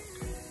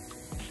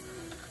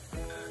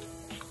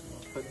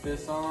 Put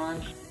this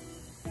on.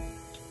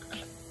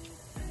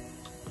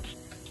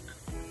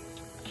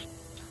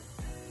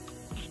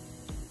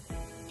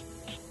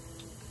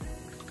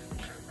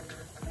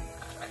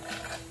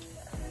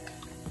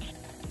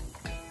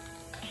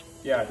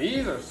 Yeah,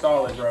 these are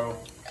solid, bro.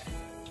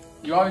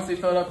 You obviously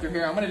fill it up through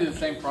here. I'm gonna do the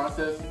same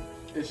process.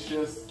 It's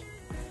just,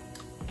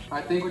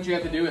 I think what you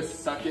have to do is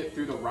suck it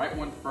through the right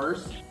one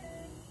first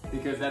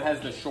because that has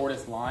the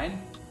shortest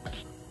line.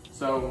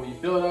 So when you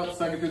fill it up,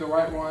 suck it through the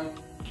right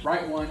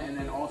one, and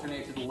then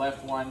alternate to the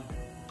left one,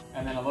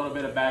 and then a little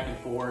bit of back and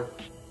forth.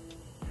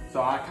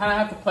 So I kind of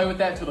have to play with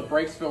that until the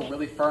brakes feel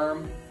really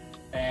firm.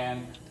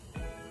 And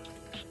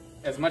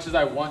as much as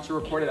I want to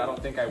record it, I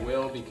don't think I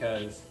will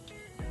because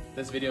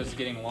this video is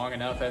getting long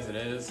enough as it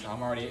is.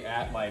 I'm already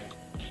at like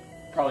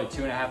probably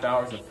 2.5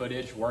 hours of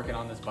footage working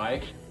on this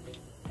bike.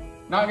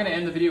 Not gonna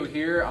end the video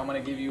here. I'm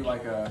gonna give you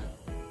like a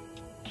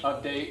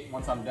update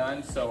once I'm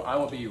done. So I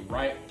will be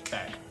right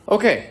back.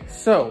 Okay,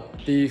 so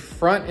the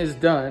front is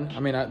done. I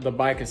mean, the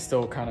bike is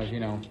still kind of, you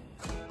know,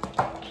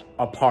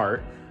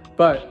 apart.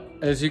 But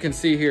as you can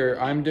see here,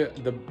 I'm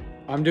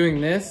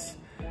doing this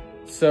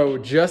So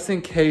just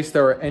in case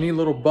there are any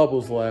little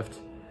bubbles left,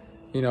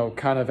 you know,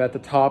 kind of at the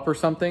top or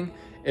something,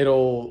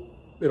 it'll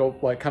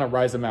like kind of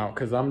rise them out.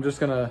 Cause I'm just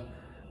gonna,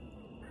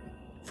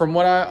 from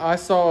what I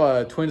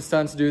saw Twin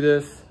Stunts do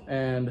this,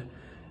 and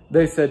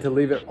they said to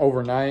leave it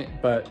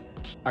overnight, but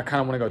I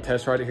kind of want to go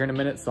test ride it here in a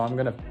minute. So I'm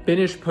gonna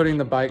finish putting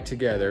the bike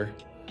together,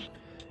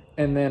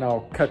 and then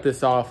I'll cut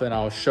this off and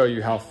I'll show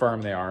you how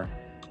firm they are.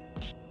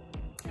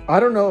 I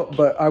don't know,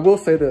 but I will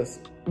say this,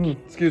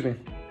 excuse me.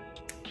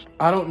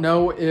 I don't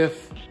know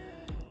if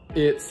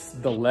it's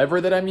the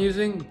lever that I'm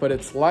using, but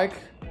it's like,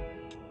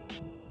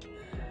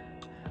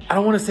 I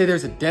don't want to say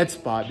there's a dead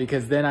spot,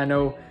 because then I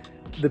know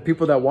the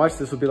people that watch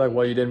this will be like,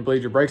 well, you didn't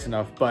bleed your brakes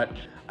enough. But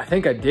I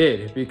think I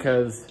did,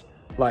 because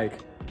like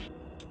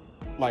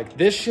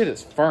this shit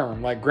is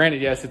firm. Like,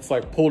 granted, yes, it's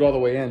like pulled all the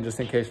way in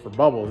just in case for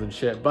bubbles and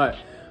shit, but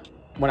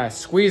when I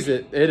squeeze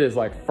it, it is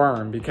like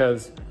firm.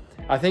 Because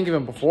I think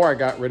even before I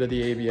got rid of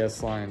the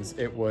ABS lines,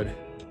 it would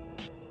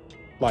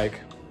like,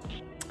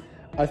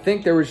 I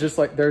think there was just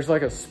like, there's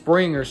like a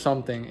spring or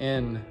something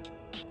in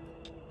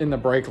the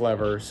brake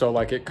lever. So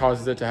like it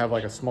causes it to have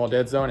like a small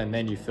dead zone, and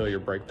then you feel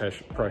your brake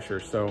pressure.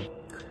 So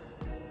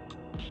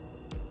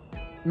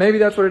maybe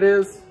that's what it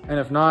is. And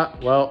if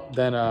not, well,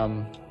 then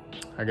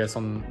I guess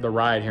on the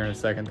ride here in a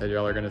second that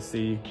y'all are gonna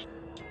see,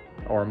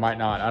 or might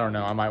not, I don't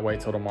know. I might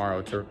wait till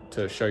tomorrow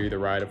to show you the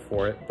ride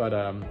for it. But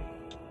I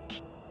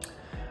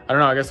don't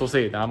know, I guess we'll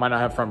see. Now I might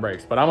not have front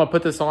brakes, but I'm gonna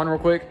put this on real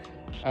quick.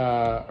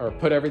 Or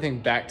put everything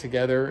back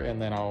together,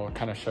 and then I'll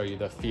kind of show you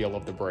the feel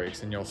of the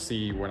brakes, and you'll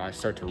see when I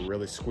start to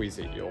really squeeze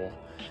it, you'll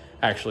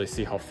actually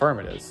see how firm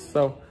it is.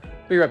 So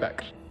be right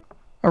back.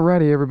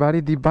 Alrighty, everybody,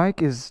 the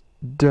bike is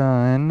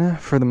done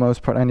for the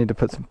most part. I need to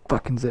put some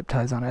fucking zip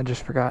ties on it, I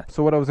just forgot.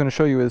 So what I was going to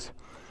show you is,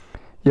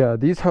 yeah,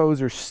 these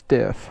hoses are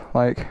stiff.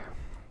 Like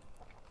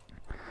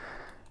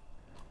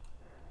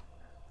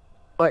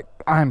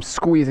I'm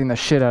squeezing the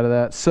shit out of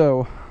that.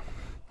 So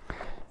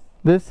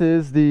this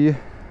is the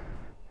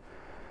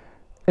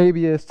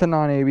ABS to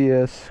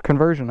non-ABS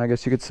conversion, I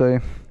guess you could say.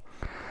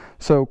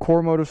 So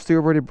core motive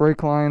steel braided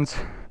brake lines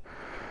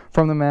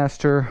from the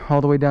master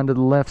all the way down to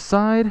the left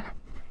side.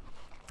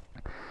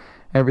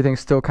 Everything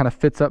still kind of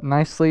fits up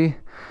nicely.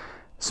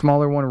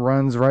 Smaller one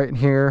runs right in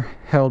here,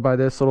 held by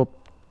this little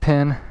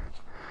pin.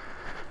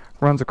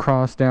 Runs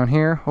across down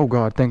here. Oh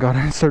god, thank god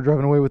I didn't start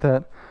driving away with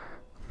that.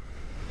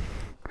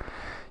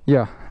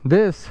 Yeah,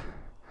 this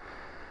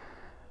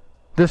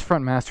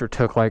front master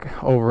took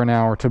like over an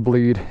hour to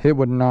bleed. It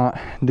would not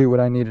do what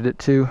I needed it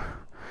to,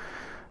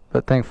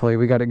 but thankfully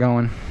we got it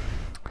going.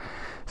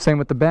 Same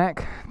with the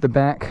back.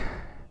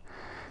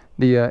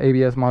 The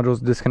ABS module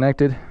is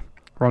disconnected.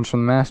 Runs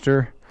from the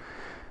master,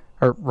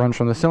 or runs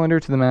from the cylinder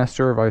to the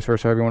master, or vice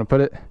versa, however you want to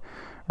put it.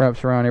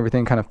 Wraps around,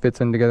 everything kind of fits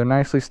in together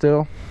nicely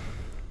still.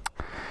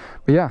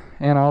 But yeah,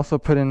 and I also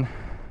put in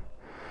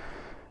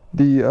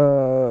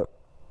the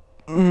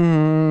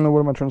what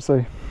am I trying to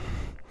say?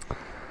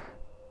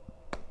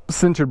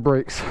 Sintered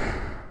brakes.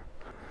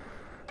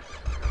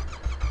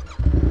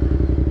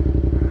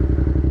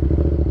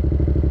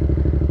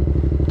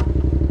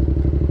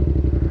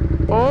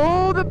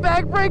 Oh, the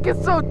back brake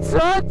is so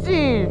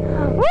touchy!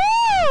 Woo!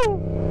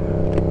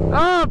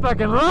 Oh, I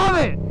fucking love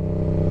it!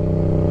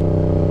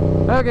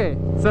 Okay,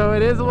 so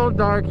it is a little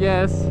dark,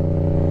 yes.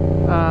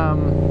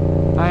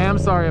 I am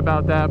sorry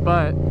about that,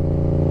 but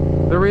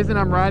the reason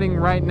I'm riding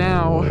right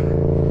now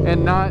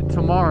and not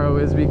tomorrow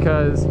is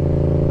because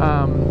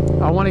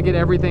I want to get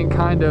everything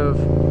kind of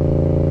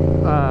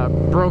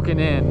broken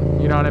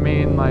in, you know what I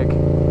mean? Like,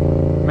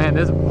 man,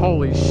 this,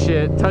 holy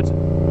shit,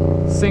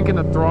 sinking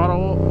the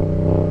throttle.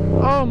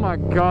 Oh my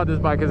god, this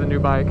bike is a new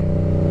bike.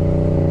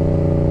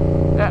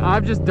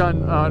 I've just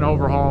done an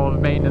overhaul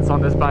of maintenance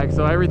on this bike,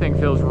 so everything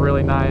feels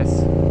really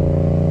nice.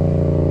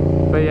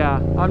 But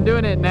yeah, I'm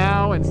doing it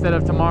now instead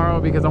of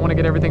tomorrow because I want to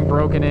get everything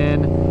broken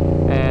in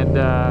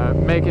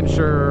and making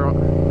sure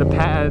the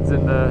pads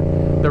and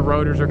the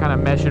rotors are kind of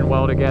meshing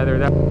well together.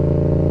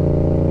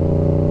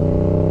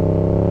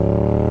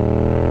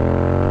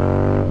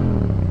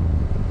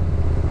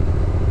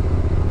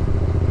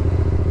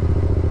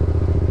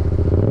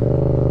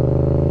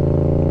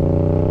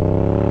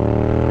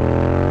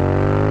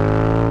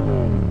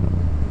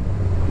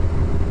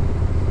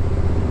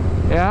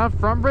 Yeah,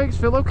 front brakes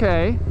feel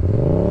okay.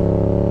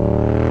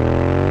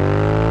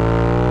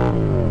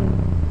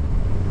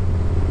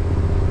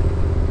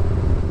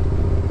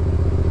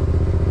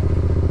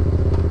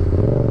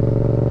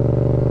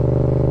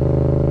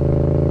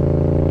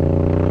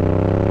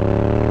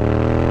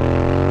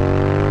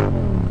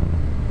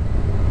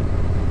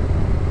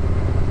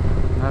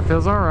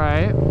 Feels all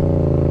right.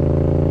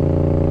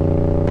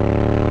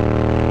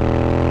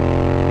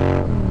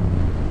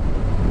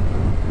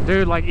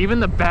 Dude, like even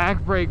the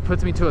back brake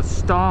puts me to a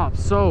stop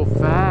so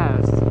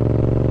fast.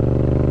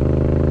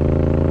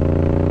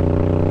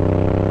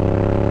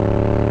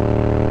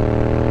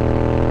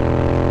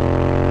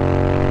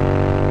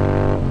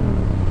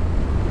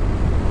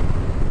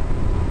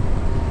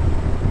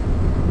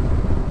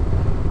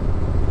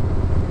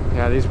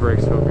 Yeah, these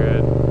brakes feel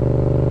good.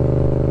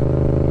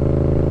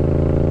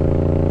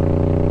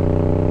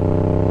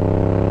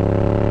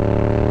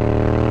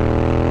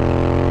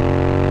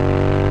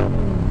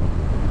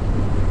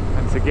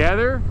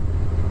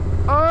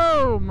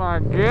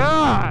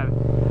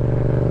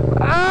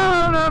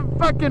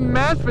 fucking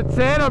mashed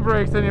potato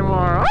brakes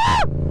anymore.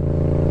 Ah!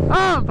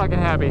 Oh, I'm fucking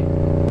happy.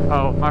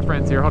 Oh, my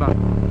friend's here. Hold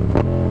on.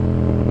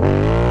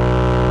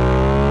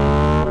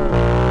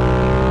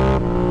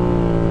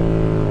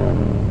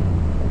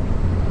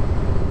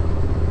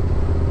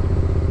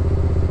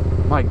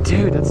 Like,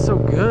 dude, that's so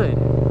good.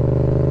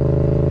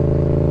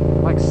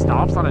 Like,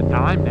 stops on a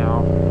dime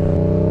now.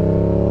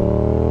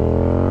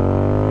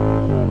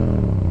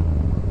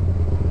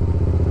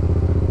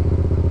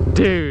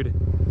 Dude,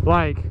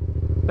 like,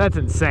 that's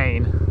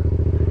insane.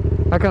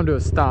 I come to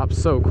a stop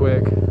so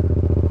quick.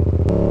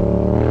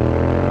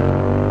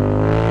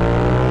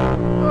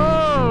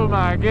 Oh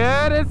my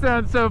god, it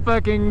sounds so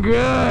fucking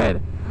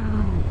good.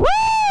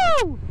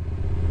 Woo!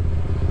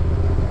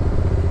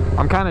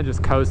 I'm kind of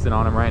just coasting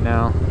on him right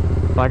now.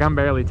 Like, I'm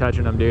barely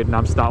touching him, dude, and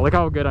I'm stopped. Look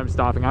how good I'm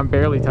stopping. I'm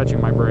barely touching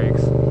my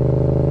brakes.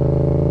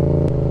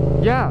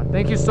 Yeah,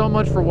 thank you so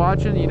much for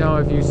watching. You know,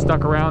 if you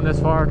stuck around this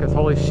far, because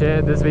holy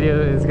shit, this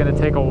video is gonna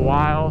take a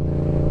while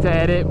to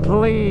edit.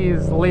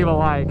 Please leave a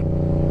like.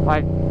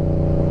 Like,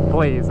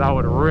 please, I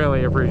would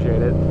really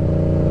appreciate it.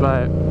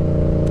 But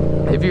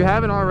if you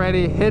haven't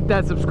already, hit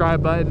that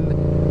subscribe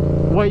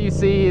button. What you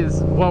see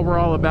is what we're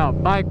all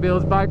about. Bike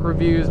builds, bike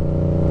reviews,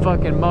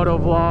 fucking moto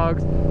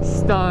vlogs,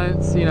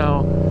 stunts, you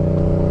know,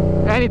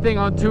 anything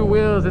on two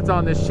wheels, it's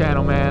on this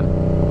channel, man.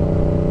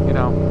 You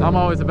know, I'm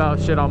always about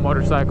shit on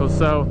motorcycles.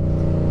 So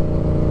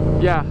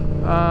yeah,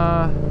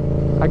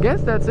 I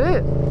guess that's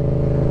it.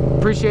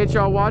 Appreciate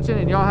y'all watching,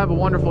 and y'all have a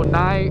wonderful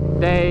night,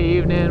 day,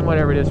 evening,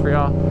 whatever it is for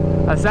y'all.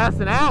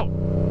 Assassin out.